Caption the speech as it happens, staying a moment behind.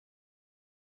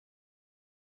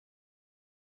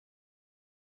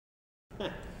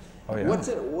Oh, yeah.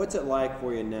 What's it like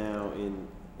for you now?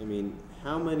 I mean,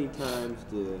 how many times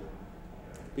do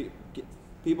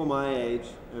people my age?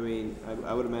 I mean,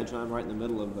 I would imagine I'm right in the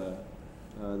middle of the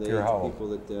age of people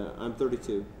that I'm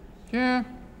 32. Yeah.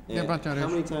 Yeah, about that age. How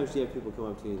many times do you have people come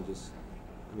up to you and just,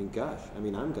 I mean, gush? I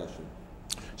mean, I'm gushing.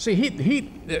 See,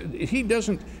 he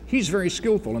doesn't. He's very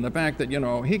skillful in the fact that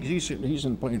he's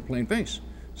in plain face.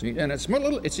 See, and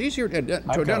it's easier to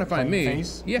identify me.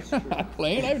 Face? Yeah,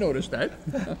 plain. I've noticed that.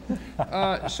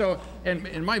 So,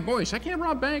 and my voice, I can't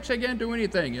rob banks. I can't do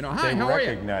anything. Hi, how are you?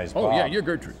 They recognize Bob. Bob. Oh yeah, you're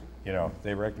Gertrude.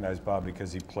 They recognize Bob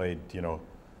because he played.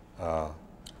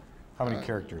 How many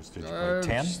characters did you play?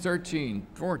 10? 13.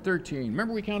 13.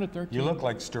 Remember we counted 13? You look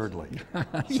like Sturdley.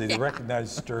 See, they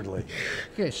recognize Sturdley.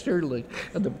 Yeah, Sturdley.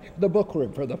 The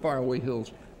bookworm for the faraway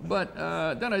hills. But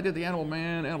then I did the Animal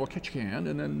Man, Animal Kitchen,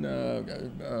 and then...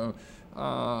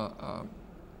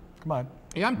 Come on.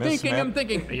 Yeah, I'm thinking.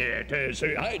 Yeah, it is.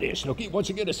 Hi there, Snooky.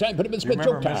 Once again, it's time for the Miss Smith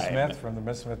joke time. Miss Smith from the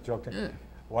Miss Smith joke time? Yeah.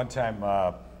 One time,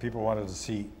 people wanted to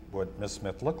see what Miss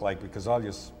Smith looked like because all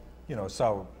you,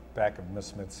 saw back of Miss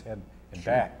Smith's head and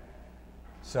back.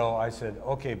 So I said,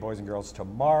 okay, boys and girls,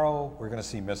 tomorrow we're going to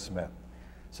see Miss Smith.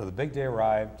 So the big day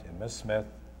arrived, and Miss Smith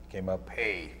came up,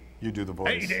 hey, you do the voice.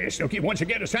 Hey there, Snooky. Once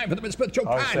again, it's time for the Miss Smith joke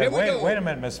I time. said, Here we go. Wait a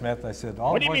minute, Miss Smith. I said,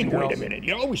 all What the do boys you and mean, girls. wait a minute?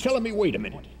 You're always telling me, wait a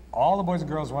minute. All the boys and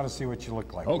girls want to see what you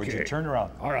look like. Okay. Would you turn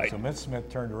around? All right. So Miss Smith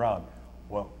turned around.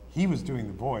 Well, he was doing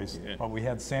the voice, Yeah. but we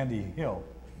had Sandy Hill.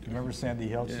 Do you remember Sandy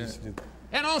Hill? Yeah. She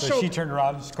And also... So she turned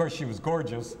around. Of course, she was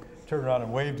gorgeous. Turned around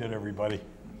and waved at everybody.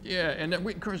 Yeah, and then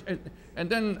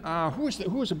who was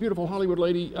the beautiful Hollywood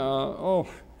lady?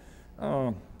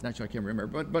 Actually, I can't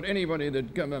remember. But anybody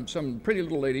that some pretty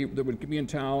little lady that would be in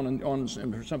town and on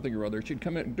something or other, she'd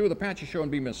come in, do the Patchy show,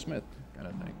 and be Miss Smith, kind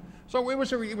of thing. So it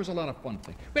was a lot of fun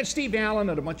thing. We had Steve Allen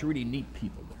and a bunch of really neat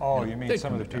people there. Oh, you mean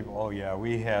some of the people? Oh, yeah,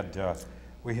 we had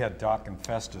Doc and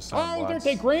Festus on once. Oh, aren't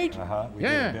they great? We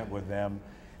did a bit with them,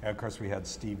 and of course we had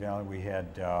Steve Allen. We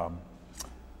had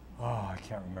I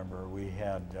can't remember. We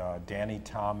had Danny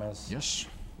Thomas. Yes.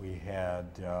 We had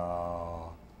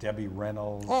Debbie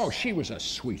Reynolds. Oh, she was a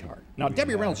sweetheart. Now,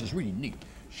 Debbie Reynolds is really neat.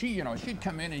 She'd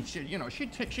come in and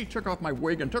she took off my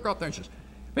wig and took off there and she says,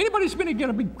 if anybody's going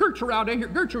to be Gertrude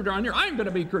around here, I'm going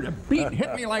to be Gertrude.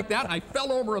 Hit me like that. I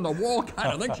fell over on the wall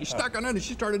kind of thing. She stuck on it and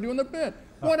she started doing the bit.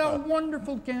 What a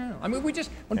wonderful gal. I mean,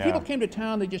 when people came to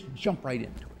town, they just jumped right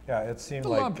into it. Yeah, it seemed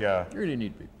like really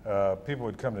neat people. People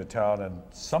would come to town and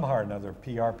somehow or another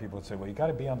PR people would say, well, you got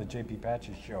to be on the J.P.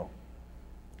 Patches show.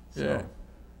 So Yeah.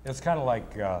 It's kind of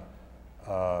like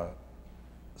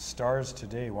stars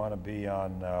today want to be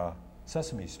on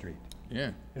Sesame Street. Yeah.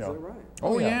 Is that right?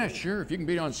 Oh, yeah, sure. If you can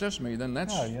be on Sesame, then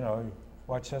that's... Yeah,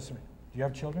 watch Sesame. Do you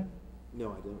have children?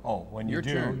 No, I don't. Oh, when you Your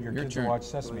do, turn. your Your kids turn. will watch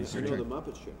Sesame I Street. know the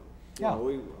Muppet Show. Yeah.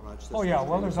 We watch this. Oh, yeah,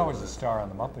 well, there's always a star on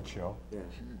the Muppet Show. Yeah.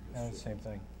 Yeah, same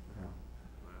thing.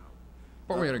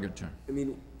 But we had a good time. I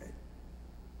mean,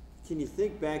 can you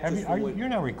think back You're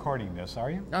not recording this, are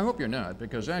you? I hope you're not,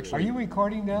 because actually... Are you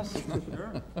recording this?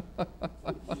 Sure.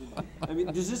 I mean,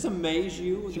 does this amaze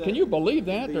you? Can you believe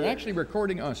that? They're actually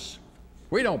recording us.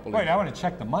 We don't believe Wait, it. I want to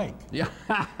check the mic. Yeah.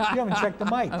 You haven't checked the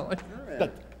mic.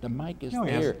 The mic is No,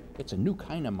 he there. hasn't. It's a new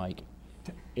kind of mic.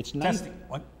 It's Testing.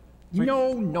 What?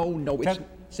 No. Test-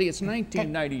 It's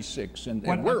 1996,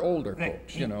 and we're older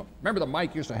folks, Remember the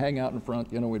mic used to hang out in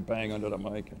front? We'd bang under the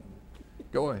mic.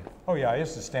 Go ahead. Oh, yeah, I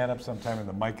used to stand up sometime and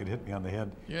the mic would hit me on the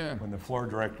head. Yeah. When the floor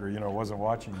director, wasn't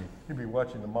watching me. He'd be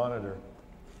watching the monitor.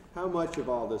 How much of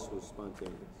all this was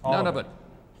spontaneous? None of it.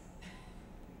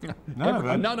 None of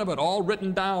it? None of it. All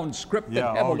written down,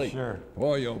 scripted heavily. Oh, sure.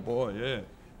 Boy, oh boy, yeah.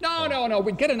 No.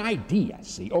 We'd get an idea,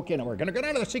 see. Okay, now we're going to go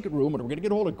down to the secret room and we're going to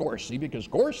get hold of Gorse, see, because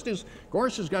Gorse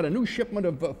has got a new shipment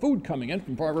of food coming in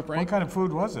from Farmer Frank. What kind of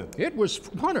food was it? It was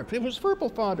fodder. It was purple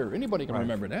fodder. Anybody can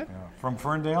remember that? Yeah. From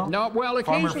Ferndale? No, well,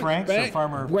 occasionally. Farmer Frank's or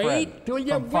Farmer Fred?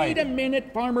 Wait a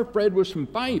minute. Farmer Fred was from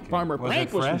Fife. Farmer Was Frank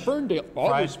it was from fresh? Ferndale.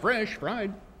 Fried? Always fresh,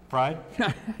 fried. Fried?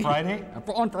 Friday?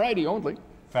 On Friday only.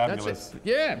 Fabulous. That's it.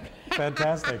 Yeah.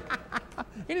 Fantastic.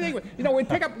 Anything, we'd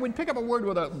pick up a word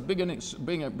with a beginning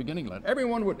letter. Every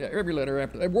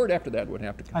word after that would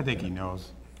have to come. I think he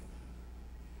knows.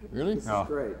 Really? This No. is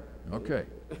great. Okay.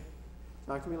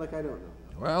 Talk to me like I don't know.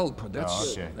 Well,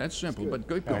 okay. that's simple, but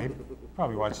good. Yeah, he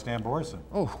probably watched Stan Borson.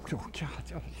 Oh God.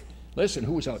 Listen,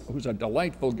 who's a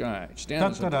delightful guy.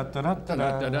 Stan's Hey, when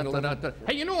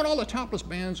all the topless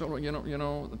bands,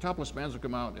 the topless bands would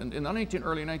come out in the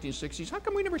early 1960s, how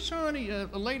come we never saw any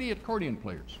lady accordion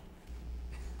players?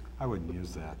 I wouldn't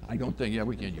use that. I don't think,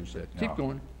 we can't use that. Keep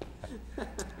going.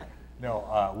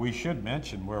 No, we should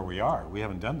mention where we are. We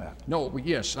haven't done that. No,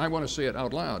 yes, I want to say it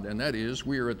out loud, and that is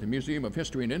we are at the Museum of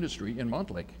History and Industry in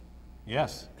Montlake.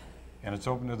 Yes, and it's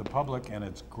open to the public, and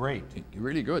it's great.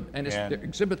 Really good, and the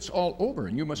exhibit's all over,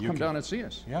 and you must come down and see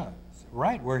us. Yeah,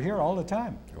 right. We're here all the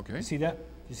time. Okay. You see that?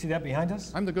 You see that behind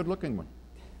us? I'm the good-looking one.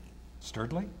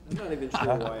 Sturdley? I'm not even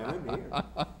sure why I'm here.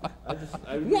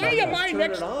 Why am I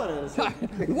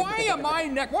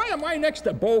next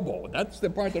to Bobo? That's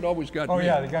the part that always got me. Oh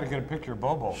yeah, they got to get a picture of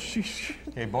Bobo.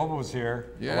 Okay, Bobo's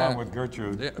here along with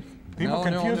Gertrude. Yeah. People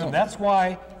confuse them. That's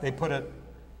why they put it.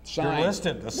 Sign. They're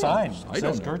listed. The sign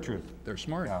says Gertrude. They're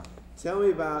smart. Yeah. Tell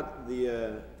me about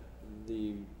the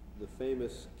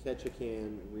famous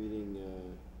Ketchikan reading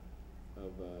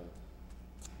of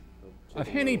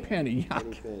Henny Penny.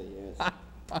 Henny Penny, yes.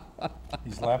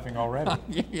 He's laughing already.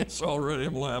 Yes, already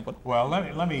I'm laughing. Well,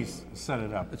 let me set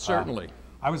it up. Certainly.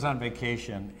 I was on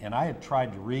vacation, and I had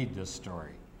tried to read this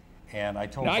story, and I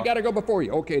told. Now, I got to go before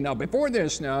you. Okay, now before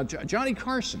this, Johnny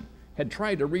Carson had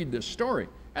tried to read this story,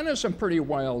 and there's some pretty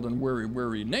wild and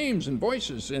weary names and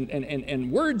voices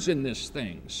and words in this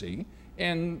thing. See,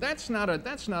 and that's not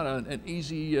an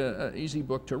easy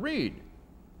book to read.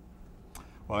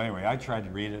 Well, anyway, I tried to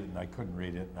read it, and I couldn't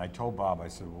read it, and I told Bob, I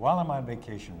said, well, while I'm on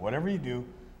vacation, whatever you do,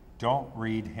 don't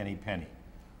read Henny Penny.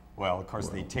 Well, of course,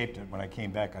 they taped it. When I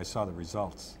came back, I saw the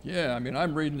results. Yeah, I mean,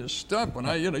 I'm reading this stuff, and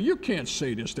you can't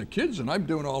say this to kids, and I'm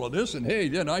doing all of this, and hey,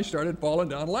 then I started falling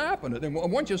down laughing. And then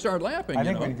once you start laughing, I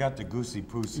think we got the goosey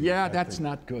poosey. Yeah, that's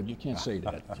not good. You can't say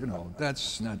that.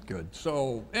 That's not good.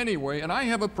 So anyway, and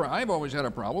I've always had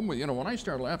a problem with, when I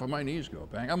start laughing, my knees go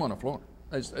bang. I'm on the floor.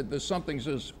 There's something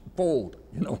says fold,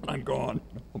 when I'm gone.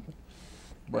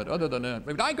 But other than that,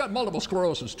 I got multiple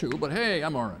sclerosis too, but hey,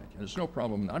 I'm all right. There's no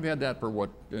problem. I've had that for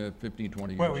 15,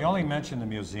 20 years. Wait, we only mentioned the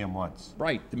museum once.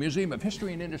 Right, the Museum of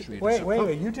History and Industry.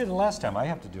 Wait, you did it last time. I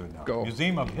have to do it now. Go.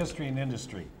 Museum of History and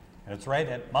Industry. And it's right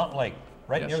at Montlake,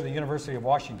 right near the University of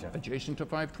Washington. Adjacent to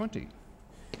 520.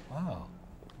 Wow.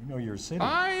 You know your city.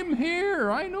 I'm here.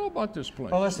 I know about this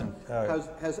place. Well, listen.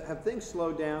 Have things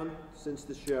slowed down since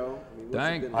the show?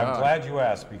 Thank God. I'm glad you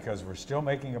asked, because we're still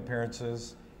making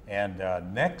appearances. And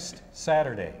next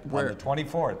Saturday, on the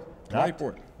 24th.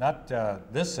 24th. Not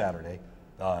this Saturday.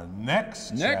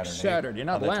 Next Saturday,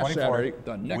 not last Saturday.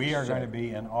 The next we are going to Saturday.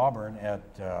 be in Auburn at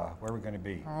where are we going to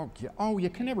be? Oh, you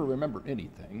can never remember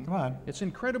anything. Come on. It's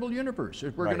Incredible Universe.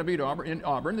 We're going to be in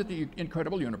Auburn at the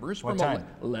Incredible Universe from What time?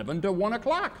 11 to 1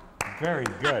 o'clock. Very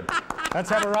good. Let's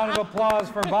have a round of applause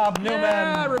for Bob Newman.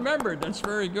 Yeah, I remembered. That's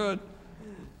very good.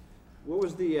 What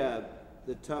was the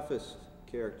toughest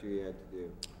character you had to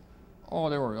do? Oh,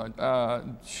 there were, I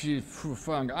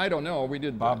don't know, we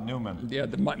did... Bob Newman. Yeah,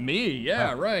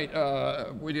 yeah, right.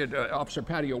 We did Officer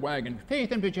Patio Wagon.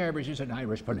 Faith and Pajamas is an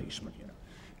Irish policeman,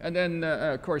 And then,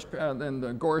 of course, then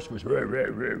the Gorse was...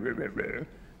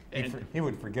 He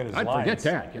would forget his lines. I'd forget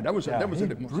that. Yeah, that was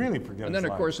he'd really forget And then,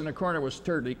 his of course, in the corner was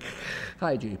Sturdy.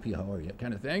 Hi, JP, how are you?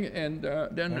 Kind of thing. And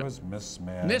then... That was Miss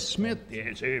Smith. Miss Smith,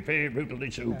 yes, a favorably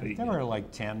soupy. There were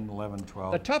like 10, 11,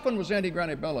 12. The tough one was Andy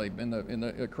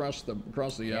Granabelli across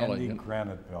the alley. Andy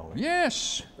Granabelli.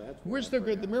 Yes. Where's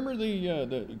remember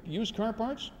the used car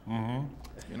parts?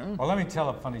 Mm-hmm. Well, let me tell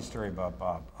a funny story about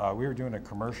Bob. We were doing a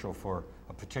commercial for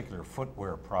a particular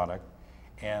footwear product.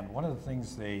 And one of the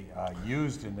things they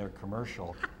used in their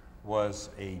commercial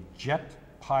was a jet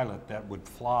pilot that would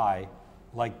fly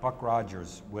like Buck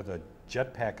Rogers with a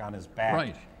jetpack on his back.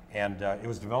 Right. And it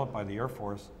was developed by the Air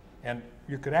Force. And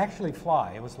you could actually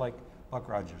fly. It was like Buck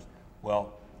Rogers.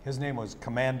 Well, his name was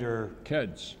Commander...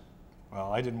 Keds.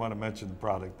 Well, I didn't want to mention the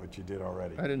product, but you did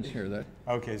already. I didn't hear that.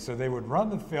 Okay, so they would run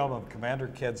the film of Commander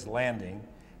Ked's landing,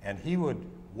 and he would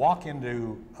walk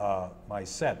into my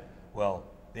set. Well,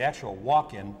 the actual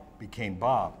walk-in became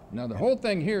Bob. Now, the whole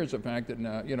thing here is the fact that,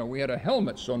 we had a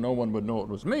helmet so no one would know it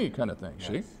was me kind of thing,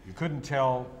 see? You couldn't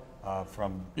tell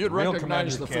from You'd real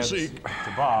recognize Commander the Keds physique.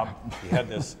 to Bob. He had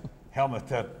this helmet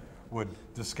that would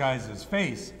disguise his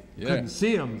face. Yeah. Couldn't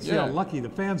see him. See how lucky the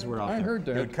fans were out there. I heard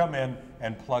that. He would come in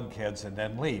and plug Keds and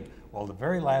then leave. Well, the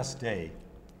very last day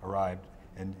arrived,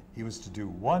 and he was to do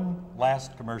one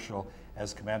last commercial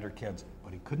as Commander Keds,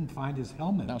 but he couldn't find his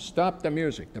helmet. Now stop the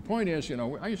music. The point is,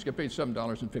 I used to get paid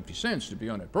 $7.50 to be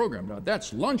on that program. Now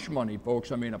that's lunch money,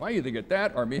 folks. I mean, if I either get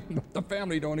that or the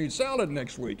family don't eat salad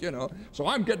next week, So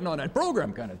I'm getting on that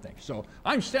program kind of thing. So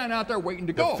I'm standing out there waiting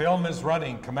to go. The film is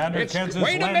running. Commander Keds is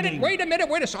landing. Wait a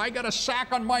minute. So I got a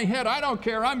sack on my head. I don't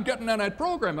care. I'm getting on that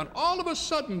program. And all of a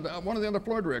sudden, one of the other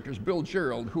floor directors, Bill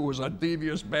Gerald, who was a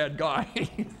devious bad guy,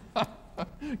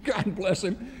 God bless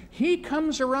him, he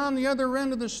comes around the other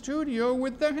end of the studio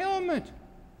with the helmet.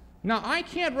 Now, I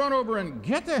can't run over and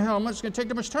get the helmet. It's going to take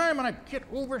too much time. And I get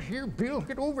over here, Bill,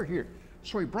 get over here.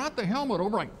 So he brought the helmet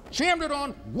over. I jammed it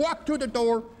on, walked to the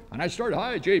door, and I started,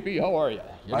 hi, JP, how are you?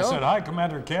 I said, hi,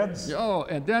 Commander Kids. Oh,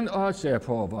 and then I said,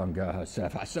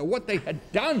 so what they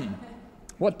had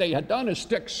done is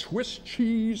stick Swiss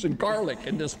cheese and garlic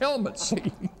in this helmet,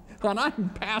 see? And I'm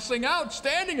passing out,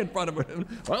 standing in front of it.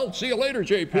 Well, see you later,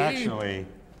 JP. Actually,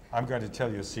 I'm going to tell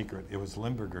you a secret. It was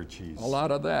Limburger cheese. A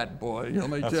lot of that, boy. Let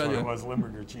me That's tell what you. it was,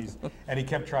 Limburger cheese. And he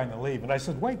kept trying to leave. And I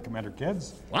said, wait, Commander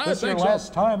Kids. Well, this is your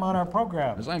last time on our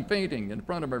program. As I'm fainting in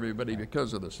front of everybody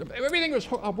because of this. Everything was,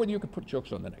 well, you could put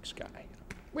jokes on the next guy.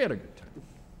 We had a good time.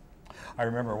 I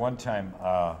remember one time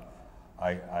I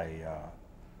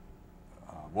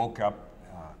woke up,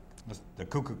 the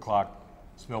cuckoo clock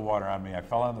spilled water on me. I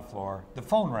fell on the floor. The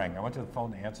phone rang. I went to the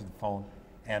phone to answer the phone,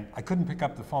 and I couldn't pick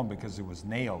up the phone because it was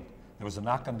nailed. There was a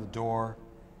knock on the door,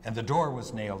 and the door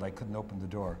was nailed. I couldn't open the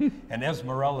door. And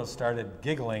Esmeralda started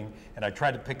giggling, and I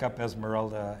tried to pick up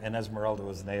Esmeralda, and Esmeralda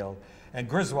was nailed. And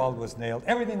Griswold was nailed.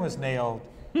 Everything was nailed.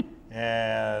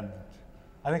 And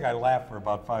I think I laughed for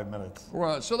about 5 minutes.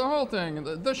 Well, so the whole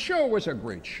thing, the show was a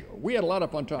great show. We had a lot of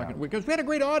fun talking because we had a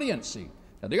great audience, see.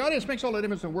 Now, the audience makes all the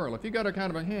difference in the world. If you got a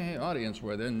kind of a hey audience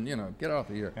with, then, you know, get off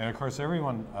the air. And of course,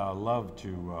 everyone loved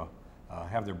to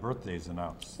have their birthdays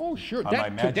announced. Oh, sure. On my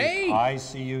magic today.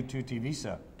 ICU2 TV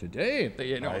set. Today,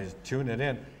 I tune it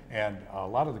in. And a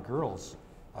lot of the girls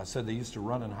said they used to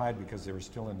run and hide because they were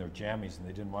still in their jammies and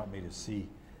they didn't want me to see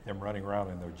them running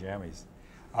around in their jammies.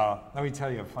 Let me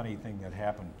tell you a funny thing that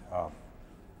happened.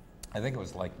 I think it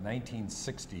was like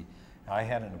 1960. I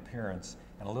had an appearance,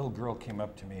 and a little girl came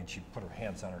up to me, and she put her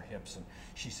hands on her hips, and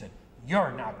she said,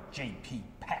 "You're not J.P.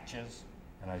 Patches."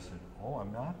 And I said, "Oh,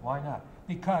 I'm not? Why not?"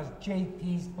 "Because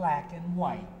J.P.'s black and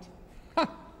white."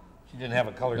 She didn't have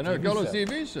a color TV set. A color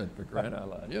TV set, for crying out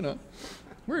loud, you know.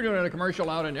 We were doing a commercial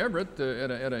out in Everett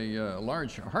at a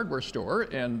large hardware store,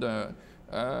 and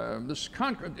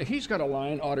he's got a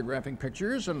line autographing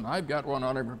pictures, and I've got one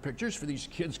autographing pictures for these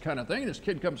kids kind of thing. This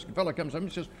fella comes up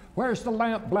and says, "Where's the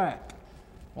lamp black?"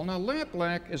 Well, now lamp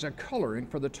black is a coloring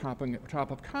for the top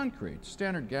of concrete.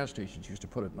 Standard gas stations used to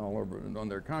put it all over on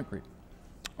their concrete.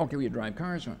 Okay, we drive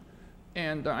cars on.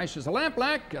 And I says, "The lamp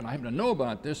black," and I happen to know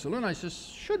about this. And I says,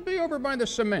 "Should be over by the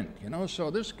cement, you know." So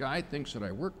this guy thinks that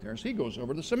I work there, so he goes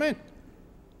over the cement.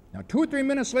 Now, 2 or 3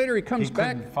 minutes later, he comes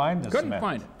back. Couldn't find the couldn't cement.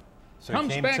 find it. So Comes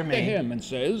he came back to to me, him and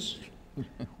says,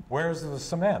 "Where's the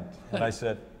cement?" And I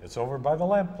said, "It's over by the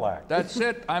lamp black." "That's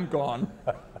it, I'm gone."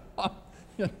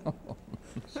 You know.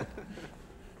 So,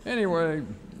 anyway.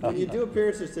 When you do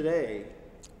appearances today,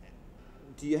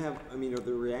 do you have, I mean, are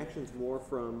the reactions more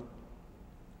from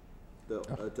the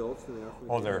adults than they are from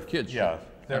the Oh, they're kids. Yeah,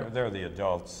 they're the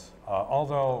adults.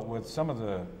 Although with some of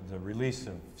the release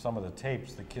of some of the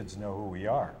tapes, the kids know who we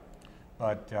are.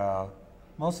 But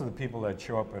most of the people that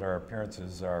show up at our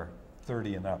appearances are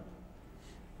 30 and up.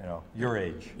 You know, your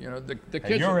age. You know, the kids.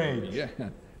 At your age. Yeah.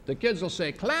 The kids will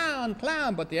say, "Clown,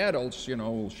 clown," but the adults, you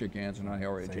know, will shake hands and hi,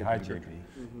 how are you, Say, "Hi, JP?"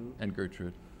 JP. And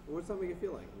Gertrude. What's that make you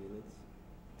feel like? I mean,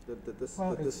 it's,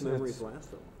 Well, that this memory's last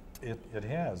so long. It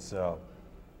has. To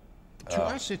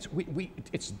us,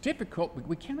 it's difficult.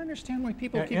 We can't understand why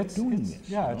people keep doing this.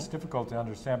 Yeah, you know? it's difficult to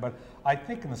understand, but I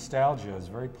think nostalgia is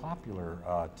very popular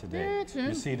today. Yeah,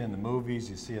 You see it in the movies,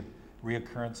 you see it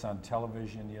reoccurrence on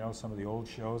television, you know, some of the old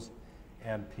shows,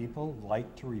 and people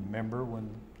like to remember when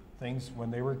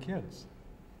they were kids.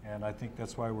 And I think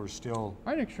that's why we're still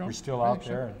out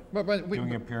there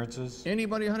doing appearances.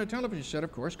 Anybody who had a television set,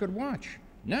 of course, could watch.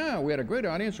 Now, we had a great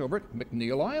audience over at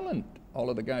McNeil Island. All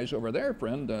of the guys over there,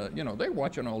 friend, you know, they're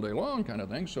watching all day long kind of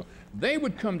thing. So they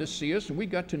would come to see us, and we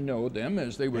got to know them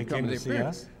as they would come to the see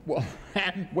us? Well,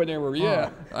 when they were,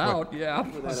 out,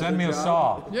 Send me a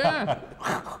saw. Yeah.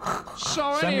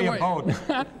 So Send anyway. me a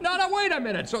boat. No, wait a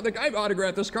minute. So the guy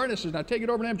autographed this card and says, "Now take it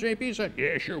over to MJP." He said,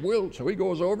 "Yeah, sure will." So he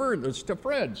goes over, and it's to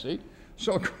Fred, see?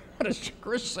 So what does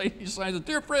Chris say? He signs it,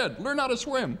 "Dear Fred, learn how to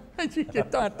swim." And you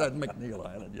get that McNeil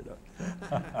Island, you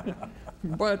know.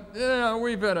 But, yeah,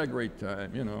 we've had a great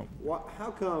time, you know.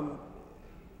 How come,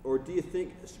 or do you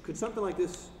think, could something like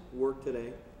this work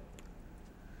today?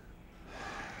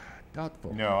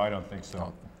 Doubtful. No, I don't think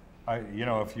so. You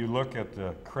know, if you look at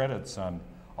the credits on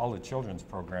all the children's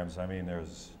programs, I mean,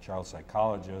 there's child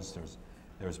psychologists,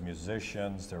 there's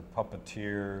musicians, there are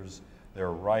puppeteers, there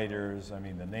are writers. I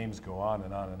mean, the names go on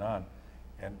and on and on.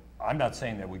 And I'm not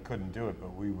saying that we couldn't do it,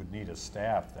 but we would need a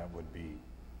staff that would be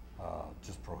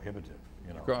just prohibitive,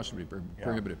 you know. Cost would be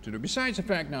prohibitive to do. Besides the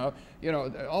fact now, you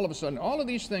know, all of a sudden, all of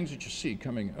these things that you see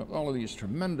coming, all of these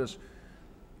tremendous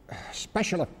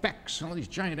special effects and all these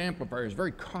giant amplifiers,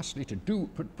 very costly to do,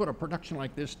 put a production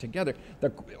like this together,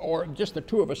 or just the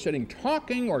two of us sitting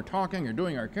talking or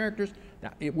doing our characters.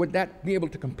 Now, would that be able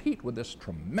to compete with this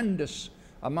tremendous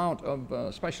amount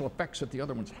of special effects that the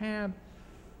other ones had?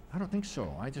 I don't think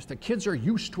so. The kids are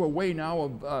used to a way now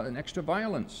of next to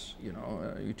violence. You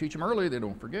know, you teach them early, they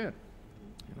don't forget.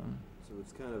 You know. So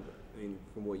it's kind of, I mean,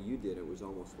 from what you did, it was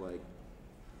almost like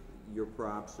your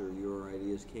props or your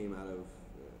ideas came out of.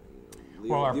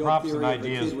 Well, our props and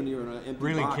ideas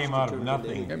really came out of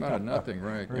nothing. Came out of nothing,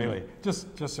 right? Really,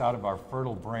 just out of our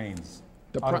fertile brains.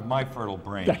 Out of my fertile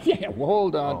brain. Yeah, well,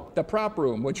 hold on. Oh. The prop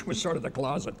room, which was sort of the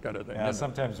closet kind of thing. Yeah,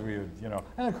 sometimes we would, you know,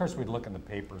 and of course we'd look in the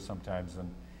paper sometimes,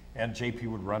 and JP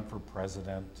would run for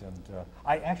president, and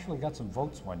I actually got some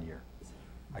votes one year.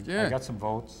 I got some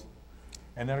votes,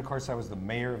 and then of course I was the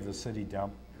mayor of the city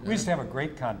dump. Yeah. We used to have a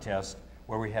great contest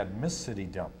where we had Miss City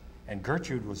Dump, and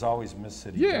Gertrude was always Miss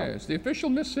City Dump. Yeah, it's the official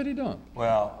Miss City Dump.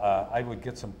 Well, I would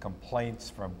get some complaints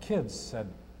from kids said,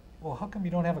 well, how come you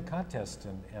don't have a contest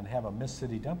and have a Miss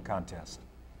City Dump contest?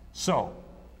 So,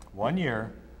 one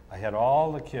year, I had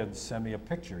all the kids send me a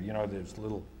picture. You know, there's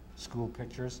little school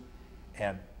pictures,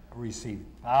 and received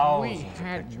thousands of pictures. We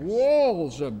had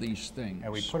walls of these things.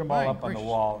 And we put them all up on the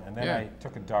wall, and then I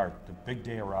took a dart. The big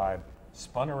day arrived,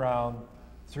 spun around,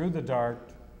 threw the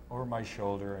dart over my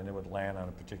shoulder, and it would land on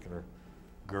a particular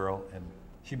girl, and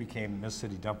she became Miss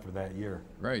City Dump for that year.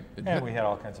 Right. And we had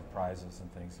all kinds of prizes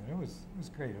and things. And it was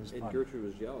great. It was fun. And Gertrude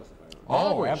was jealous, if I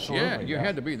remember. Oh, absolutely. Yeah, you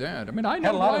had to be that. I mean, I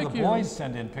had a lot of the you. boys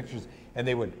send in pictures, and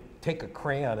they would take a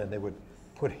crayon and they would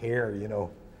put hair, you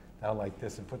know, down like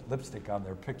this and put lipstick on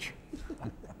their picture.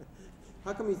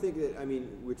 How come you think that, I mean,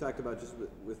 we talked about just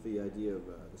with the idea of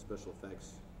the special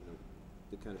effects, you know,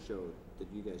 the kind of show that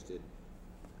you guys did.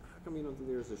 How come you don't think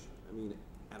there's I mean,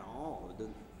 at all, it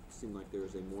doesn't seem like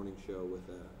there's a morning show with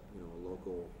a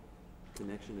local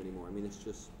connection anymore. I mean, it's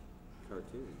just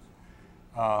cartoons.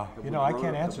 You know, I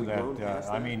can't answer that.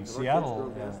 I mean,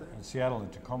 Seattle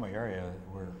and Tacoma area,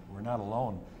 we're not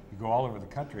alone. You go all over the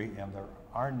country, and there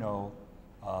are no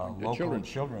local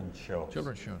children's shows.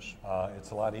 Children's shows.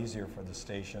 It's a lot easier for the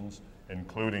stations,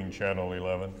 including Channel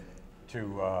 11,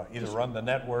 to either run the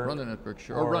network,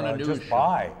 show, or run a news just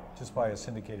show. Just buy a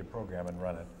syndicated program and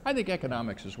run it. I think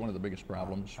economics is one of the biggest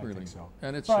problems, really. I think so.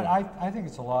 And it's, but I think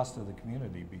it's a loss to the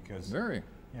community because,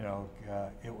 you know,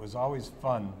 it was always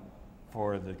fun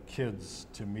for the kids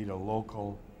to meet a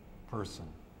local person,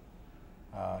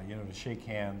 you know, to shake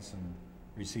hands and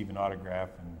receive an autograph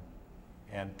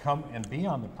and come and be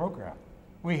on the program.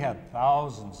 We had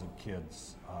thousands of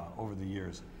kids over the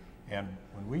years. And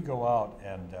when we go out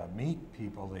and meet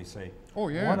people, they say, "Oh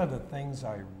yeah." One of the things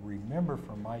I remember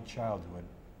from my childhood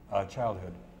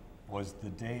was the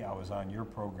day I was on your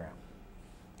program.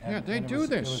 And, they do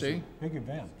this. It was see, a big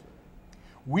event.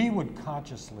 We would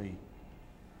consciously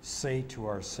say to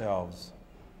ourselves,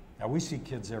 now we see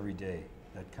kids every day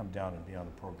that come down and be on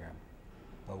the program,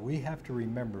 but we have to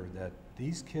remember that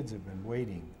these kids have been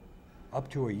waiting up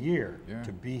to a year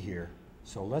to be here.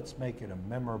 So let's make it a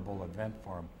memorable event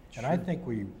for them. And I think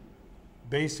we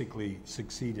basically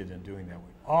succeeded in doing that.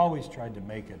 We always tried to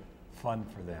make it fun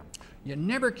for them. You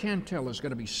never can tell. There's going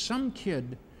to be some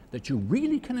kid that you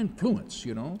really can influence,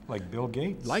 you know. Like Bill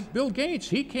Gates. Like Bill Gates.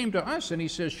 He came to us and he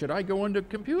says, should I go into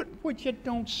computer? But you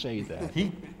don't say that.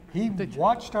 He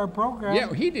watched our program.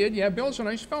 Yeah, he did. Yeah, Bill's a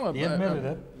nice fellow. He admitted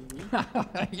it.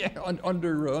 Yeah,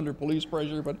 under police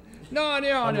pressure, but no.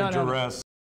 Under duress.